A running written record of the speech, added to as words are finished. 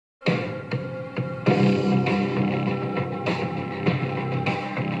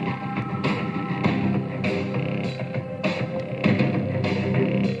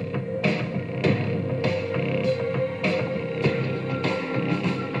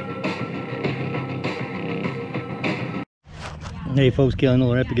Hey folks,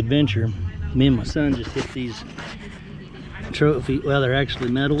 Noeller Epic Adventure. Me and my son just hit these trophy, well they're actually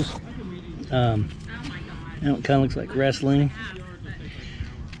medals. That one kind of looks like wrestling.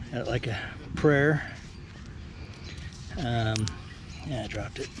 Got like a prayer. Yeah, I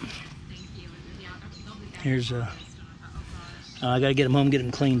dropped it. Here's a, I gotta get them home, get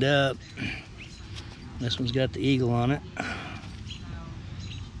them cleaned up. This one's got the eagle on it.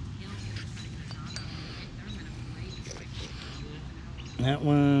 That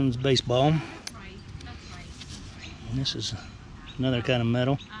one's baseball. And this is another kind of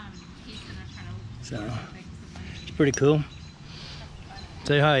medal. So it's pretty cool.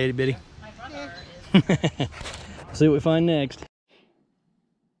 Say hi, itty bitty. See what we find next.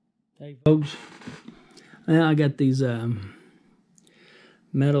 Hey folks, well, I got these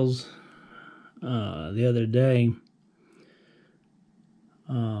medals the other day.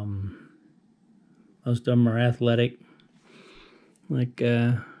 Most of them are athletic, like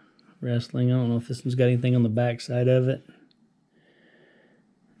wrestling. I don't know if this one's got anything on the back side of it.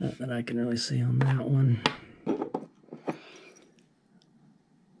 Not that I can really see on that one.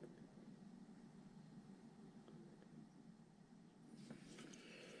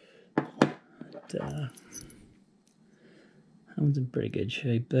 That one's in pretty good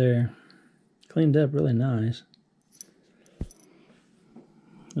shape there. Cleaned up really nice.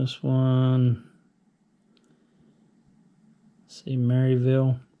 This one, see,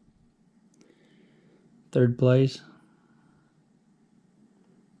 Maryville, 3rd place.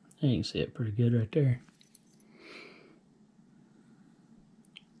 You can see it pretty good right there.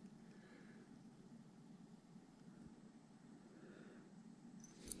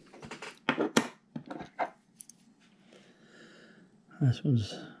 This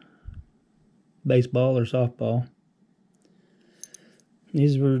one's baseball or softball.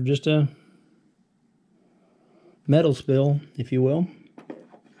 These were just a medal spill, if you will.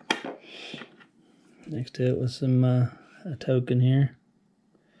 Next to it was some a token here.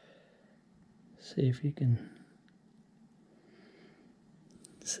 See if you can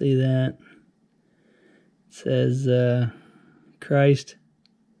see that. It says Christ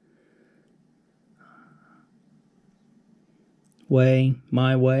way,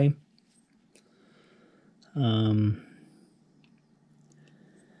 my way.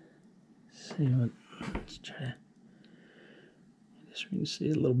 See what, let's try to, I guess we can see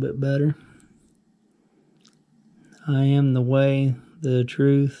it a little bit better. I am the way, the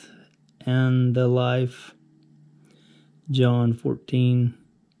truth, and the life. John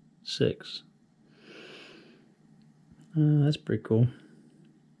 14:6. That's pretty cool.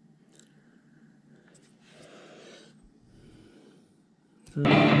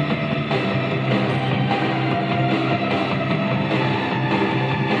 Yeah.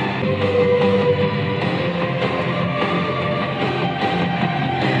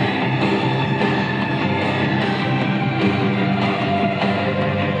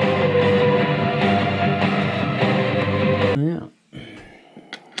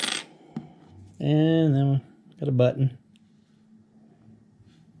 And then we got a button.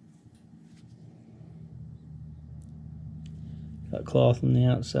 Got cloth on the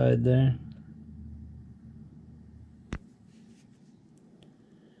outside there.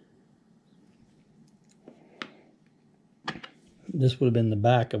 This would have been the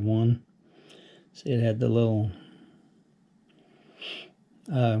back of one. See, it had the little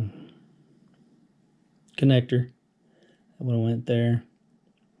connector that would have went there,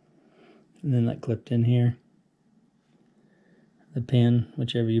 and then that clipped in here. The pin,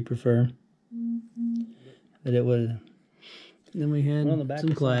 whichever you prefer. But it would. Then we had on the back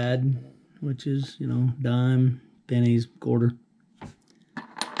some clad, which is, you know, dime, pennies, quarter.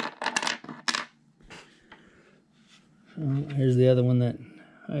 So here's the other one that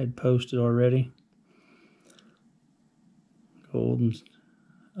I had posted already. Gold and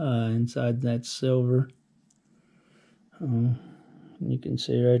inside that's silver. You can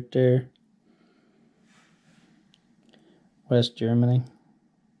see right there, West Germany.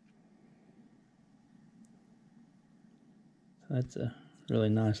 That's a really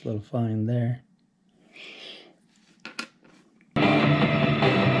nice little find there.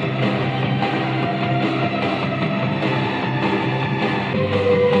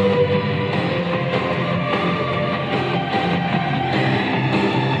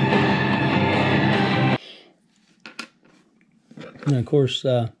 And of course,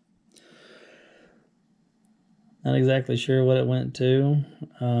 not exactly sure what it went to.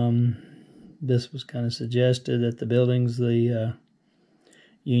 This was kind of suggested that the building's the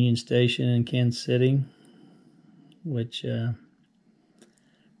Union Station in Kansas City, which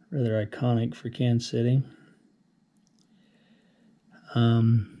rather iconic for Kansas City.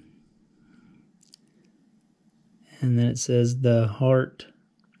 And then it says the heart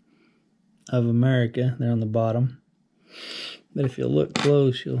of America there on the bottom. But if you look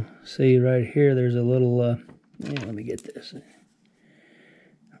close, you'll see right here there's a little, let me get this. A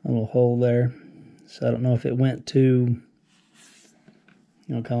little hole there. So I don't know if it went to,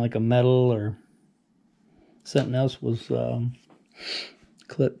 kind of like a metal or something else was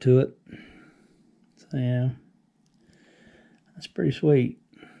clipped to it. So yeah, that's pretty sweet.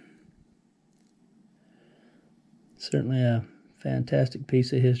 Certainly a fantastic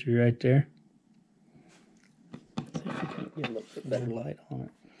piece of history right there. Let's see if we can get a little bit better light on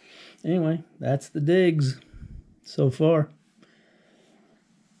it. Anyway, that's the digs so far.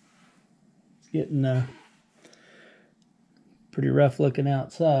 It's getting pretty rough looking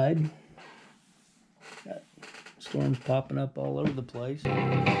outside. Got storms popping up all over the place.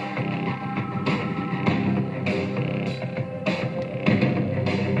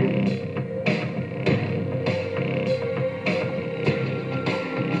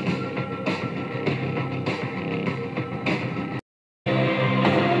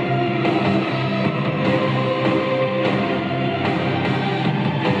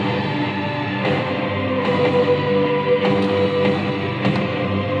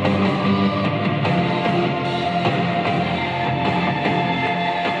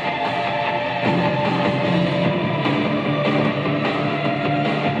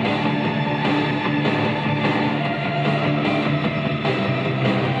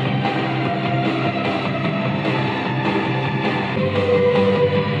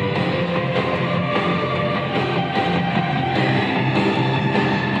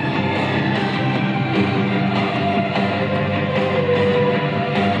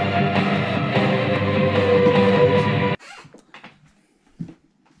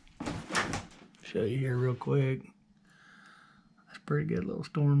 Show you here real quick. That's a pretty good little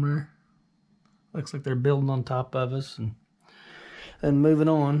storm there. Looks like they're building on top of us and moving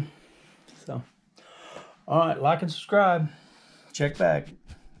on. So, all right, like and subscribe. Check back.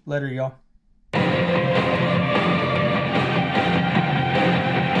 Later, y'all.